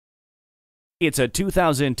It's a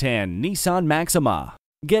 2010 Nissan Maxima.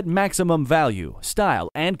 Get maximum value, style,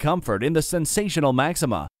 and comfort in the sensational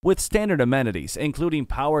Maxima with standard amenities including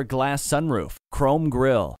power glass sunroof, chrome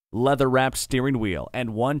grille, leather-wrapped steering wheel,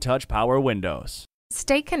 and one-touch power windows.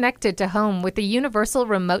 Stay connected to home with the universal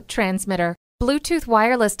remote transmitter. Bluetooth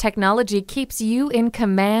wireless technology keeps you in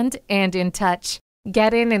command and in touch.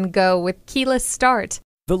 Get in and go with keyless start.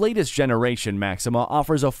 The latest generation Maxima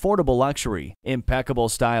offers affordable luxury, impeccable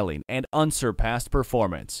styling, and unsurpassed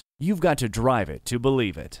performance. You've got to drive it to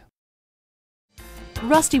believe it.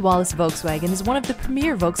 Rusty Wallis Volkswagen is one of the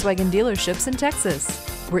premier Volkswagen dealerships in Texas.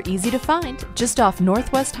 We're easy to find just off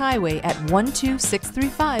Northwest Highway at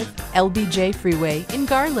 12635 LBJ Freeway in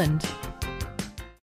Garland.